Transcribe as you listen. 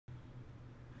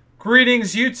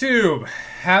Greetings, YouTube.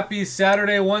 Happy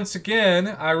Saturday once again.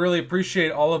 I really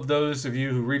appreciate all of those of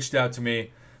you who reached out to me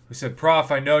who said,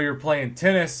 Prof, I know you're playing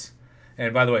tennis.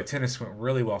 And by the way, tennis went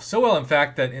really well. So well, in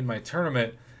fact, that in my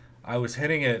tournament, I was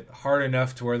hitting it hard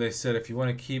enough to where they said, if you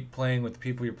want to keep playing with the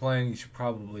people you're playing, you should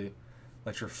probably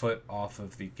let your foot off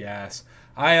of the gas.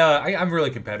 I'm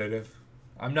really competitive.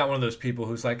 I'm not one of those people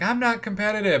who's like, I'm not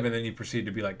competitive. And then you proceed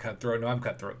to be like cutthroat. No, I'm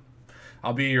cutthroat.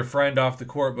 I'll be your friend off the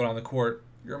court, but on the court,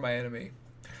 you're my enemy.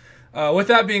 With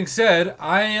that being said,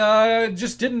 I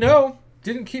just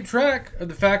didn't keep track of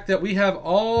the fact that we have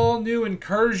all new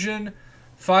Incursion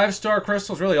 5-star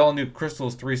crystals. Really all new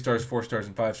crystals, 3 stars, 4 stars,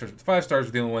 and 5 stars. 5 stars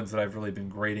are the only ones that I've really been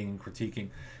grading and critiquing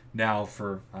now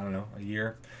for, I don't know, a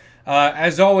year.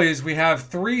 As always, we have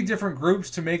 3 different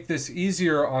groups to make this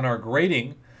easier on our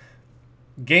grading.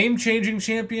 Game-changing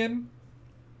champion,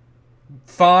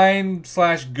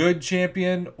 fine/good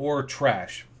champion, or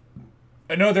trash.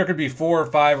 I know there could be 4 or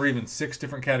 5 or even 6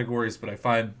 different categories, but I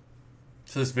find,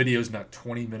 so this video is not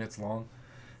 20 minutes long,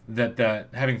 that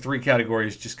having 3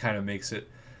 categories just kind of makes it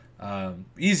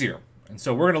easier. And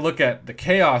so we're going to look at the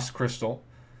Chaos Crystal,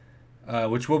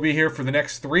 which will be here for the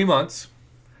next 3 months.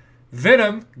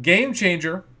 Venom, Game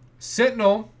Changer.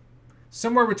 Sentinel,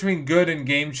 somewhere between good and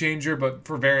Game Changer, but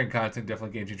for variant content,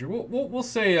 definitely Game Changer. We'll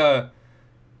say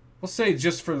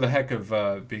just for the heck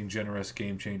of being generous,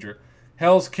 Game Changer.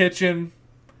 Hell's Kitchen,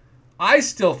 I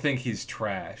still think he's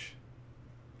trash.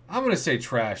 I'm going to say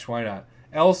trash. Why not?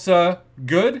 Elsa,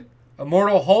 good.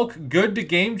 Immortal Hulk, good to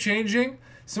game-changing.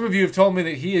 Some of you have told me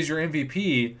that he is your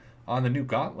MVP on the new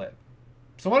Gauntlet.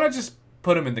 So why not just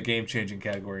put him in the game-changing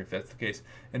category if that's the case?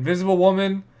 Invisible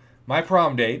Woman, My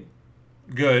Prom Date,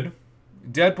 good.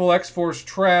 Deadpool X-Force,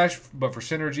 trash, but for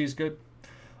synergies, good.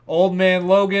 Old Man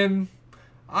Logan,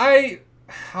 I'll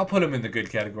put him in the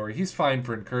good category. He's fine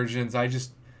for incursions.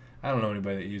 I don't know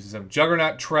anybody that uses him.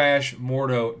 Juggernaut, trash.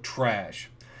 Mordo,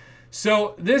 trash.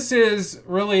 So this is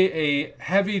really a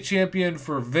heavy champion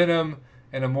for Venom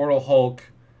and Immortal Hulk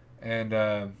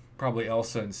and probably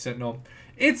Elsa and Sentinel.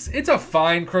 It's a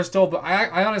fine crystal, but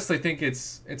I honestly think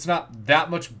it's not that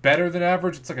much better than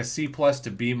average. It's like a C+ to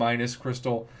B-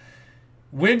 crystal.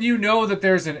 When you know that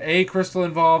there's an A crystal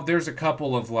involved, there's a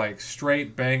couple of like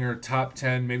straight banger top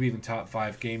 10, maybe even top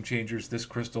 5 game changers. This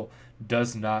crystal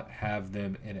does not have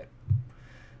them in it.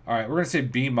 All right, we're going to say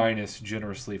B-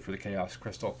 generously for the Chaos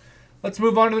Crystal. Let's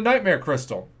move on to the Nightmare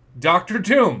Crystal. Doctor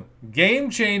Doom, Game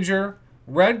Changer.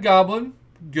 Red Goblin,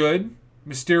 good.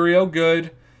 Mysterio,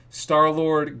 good.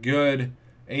 Star-Lord, good.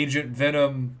 Agent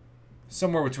Venom,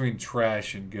 somewhere between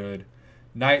trash and good.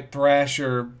 Night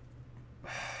Thrasher,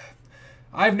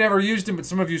 I've never used him, but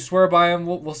some of you swear by him.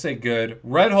 We'll say good.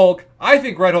 Red Hulk. I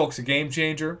think Red Hulk's a game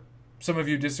changer. Some of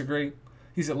you disagree.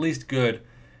 He's at least good.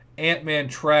 Ant-Man,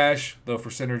 trash, though for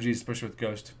synergies, especially with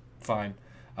Ghost, fine.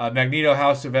 Magneto,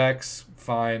 House of X,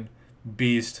 fine.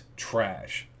 Beast,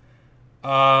 trash.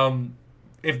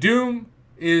 If Doom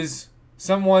is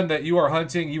someone that you are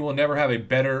hunting, you will never have a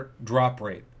better drop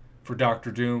rate for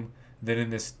Doctor Doom than in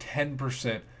this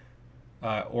 10%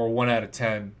 or 1 out of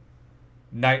 10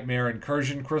 Nightmare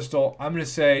Incursion Crystal. I'm going to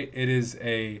say it is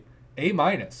a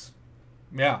A-.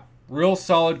 Yeah, real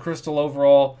solid crystal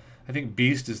overall. I think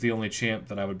Beast is the only champ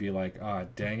that I would be like, ah,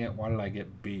 dang it, why did I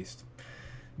get Beast?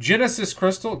 Genesis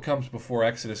Crystal, it comes before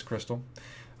Exodus Crystal.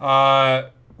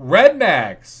 Red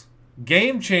Mags,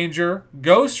 Game Changer.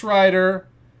 Ghost Rider,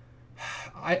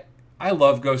 I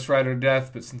love Ghost Rider to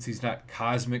death, but since he's not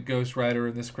Cosmic Ghost Rider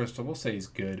in this crystal, we'll say he's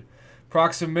good.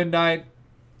 Proxima Midnight,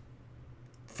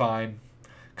 fine.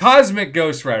 Cosmic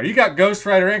Ghost Rider. You got Ghost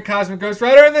Rider and Cosmic Ghost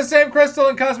Rider in the same crystal,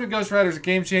 and Cosmic Ghost Rider is a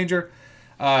game changer.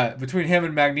 Between him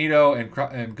and Magneto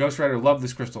and Ghost Rider, love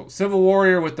this crystal. Civil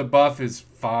Warrior with the buff is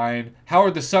fine.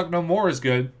 Howard the Suck No More is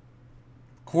good.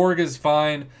 Korg is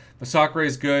fine. Masakre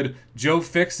is good. Joe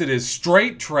Fixit is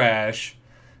straight trash.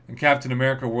 And Captain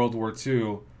America World War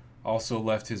II also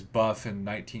left his buff in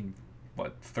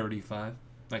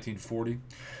 1940.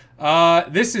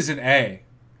 This is an A.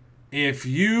 If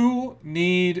you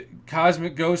need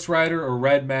Cosmic Ghost Rider or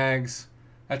Red Mags,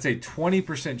 that's a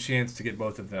 20% chance to get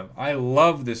both of them. I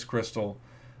love this crystal.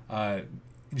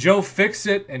 Joe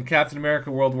Fixit and Captain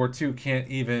America World War II can't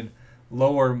even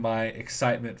lower my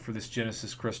excitement for this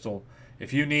Genesis crystal.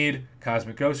 If you need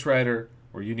Cosmic Ghost Rider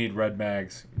or you need Red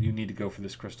Mags, you need to go for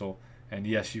this crystal. And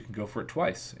yes, you can go for it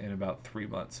twice in about 3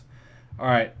 months. All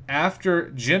right, after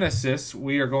Genesis,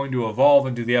 we are going to evolve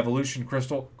into the Evolution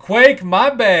Crystal. Quake, my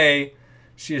bae!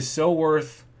 She is so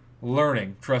worth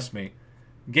learning, trust me.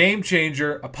 Game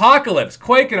Changer. Apocalypse.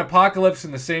 Quake and Apocalypse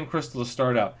in the same crystal to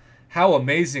start out. How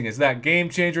amazing is that? Game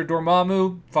Changer.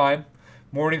 Dormammu, fine.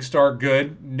 Morningstar,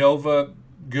 good. Nova,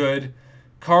 good.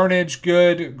 Carnage,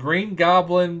 good. Green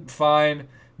Goblin, fine.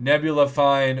 Nebula,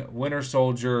 fine. Winter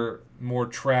Soldier, more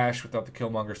trash without the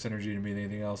Killmonger synergy to me than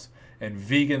anything else. And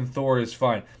Vegan Thor is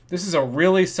fine. This is a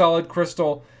really solid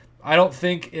crystal. I don't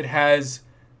think it has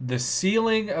the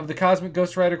ceiling of the Cosmic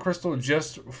Ghost Rider crystal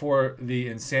just for the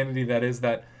insanity that is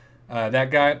that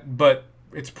guy, but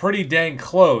it's pretty dang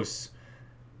close.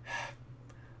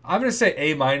 I'm going to say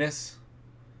A-. I'm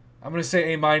going to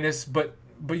say A-,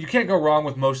 but you can't go wrong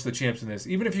with most of the champs in this.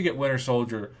 Even if you get Winter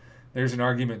Soldier, there's an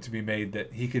argument to be made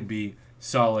that he could be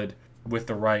solid with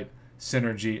the right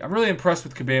synergy. I'm really impressed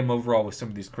with Kabam overall with some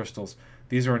of these crystals.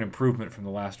 These are an improvement from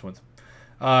the last ones.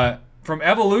 From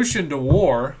Evolution to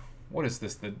War, what is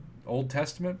this, the Old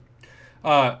Testament?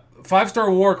 5-star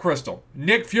War Crystal.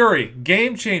 Nick Fury,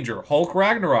 Game Changer. Hulk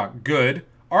Ragnarok, good.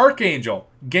 Archangel,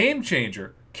 Game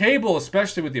Changer. Cable,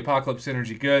 especially with the Apocalypse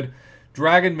synergy, good.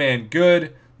 Dragon Man,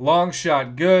 good.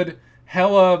 Longshot, good.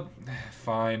 Hela,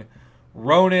 fine.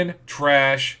 Ronin,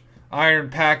 trash. Iron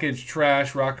Package,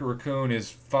 trash. Rocket Raccoon is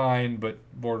fine, but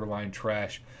borderline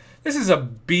trash. This is a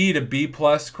B to B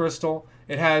plus crystal.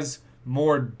 It has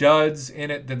more duds in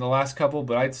it than the last couple,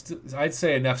 but I'd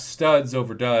say enough studs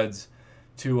over duds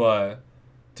to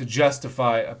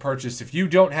justify a purchase. If you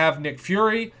don't have Nick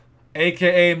Fury,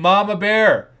 aka Mama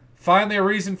Bear, finally a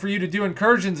reason for you to do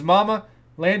Incursions, Mama.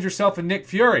 Land yourself a Nick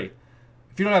Fury.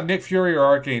 If you don't have Nick Fury or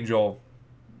Archangel,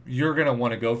 you're going to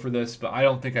want to go for this, but I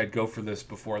don't think I'd go for this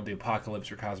before the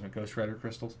Apocalypse or Cosmic Ghost Rider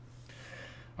crystals.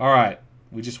 All right,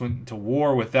 we just went to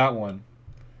war with that one.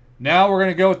 Now we're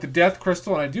going to go with the Death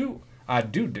Crystal, and I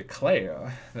do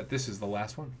declare that this is the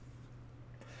last one.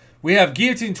 We have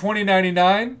Guillotine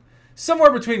 2099,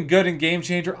 somewhere between good and Game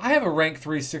Changer. I have a rank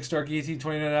 3 6-star Guillotine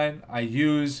 2099. I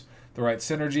use the right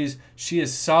synergies. She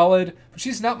is solid, but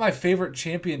she's not my favorite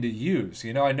champion to use.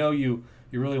 You know, I know you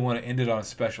really want to end it on a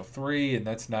special 3, and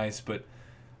that's nice, but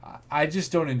I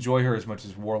just don't enjoy her as much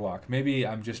as Warlock. Maybe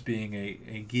I'm just being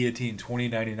a Guillotine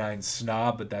 2099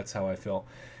 snob, but that's how I feel.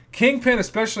 Kingpin,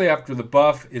 especially after the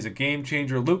buff, is a game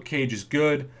changer. Luke Cage is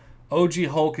good. OG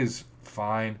Hulk is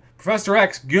fine. Professor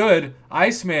X, good.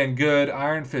 Iceman, good.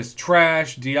 Iron Fist,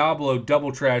 trash. Diablo,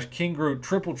 double trash. King Groot,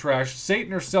 triple trash.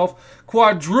 Satan herself,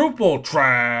 quadruple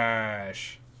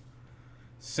trash.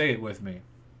 Say it with me.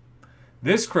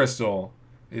 This crystal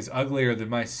is uglier than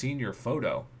my senior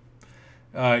photo.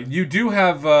 You do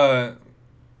have,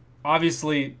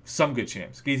 obviously, some good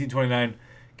champs. Guillotine 29,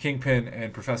 Kingpin,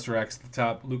 and Professor X at the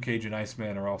top. Luke Cage and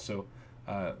Iceman are also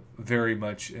very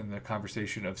much in the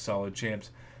conversation of solid champs.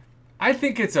 I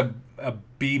think it's a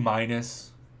B-. B-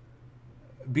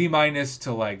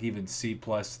 to like even C+.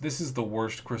 This is the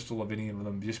worst crystal of any of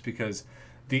them just because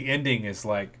the ending is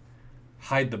like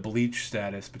hide the bleach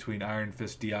status between Iron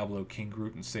Fist, Diablo, King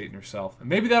Groot, and Satan herself. And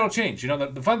maybe that'll change. You know,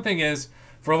 the fun thing is,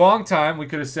 for a long time, we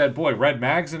could have said, boy, Red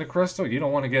Mag's in a crystal. You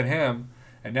don't want to get him.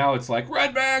 And now it's like,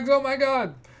 Red Mags, oh my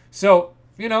god. So,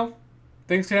 you know,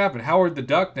 things can happen. Howard the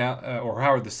Duck now, or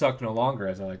Howard the Suck no longer,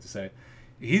 as I like to say.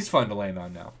 He's fun to land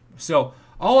on now. So,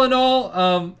 all in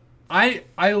all,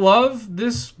 I love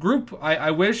this group. I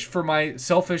wish, for my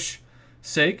selfish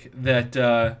sake,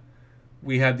 that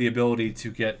we had the ability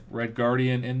to get Red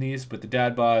Guardian in these, but the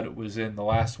Dad Bod was in the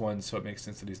last one, so it makes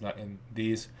sense that he's not in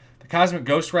these. The Cosmic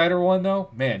Ghost Rider one, though,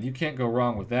 man, you can't go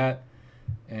wrong with that.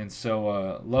 And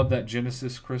so, love that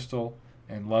Genesis crystal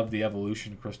and love the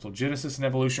Evolution crystal. Genesis and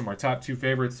Evolution are my top 2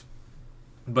 favorites.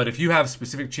 But if you have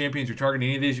specific champions you're targeting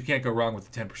any of these, you can't go wrong with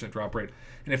the 10% drop rate.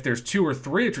 And if there's 2 or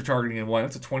 3 that you're targeting in one,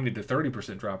 that's a 20 to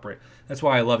 30% drop rate. That's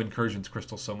why I love Incursions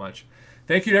crystals so much.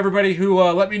 Thank you to everybody who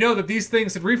let me know that these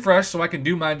things had refreshed so I can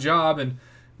do my job and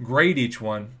grade each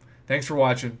one. Thanks for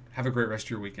watching. Have a great rest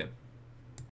of your weekend.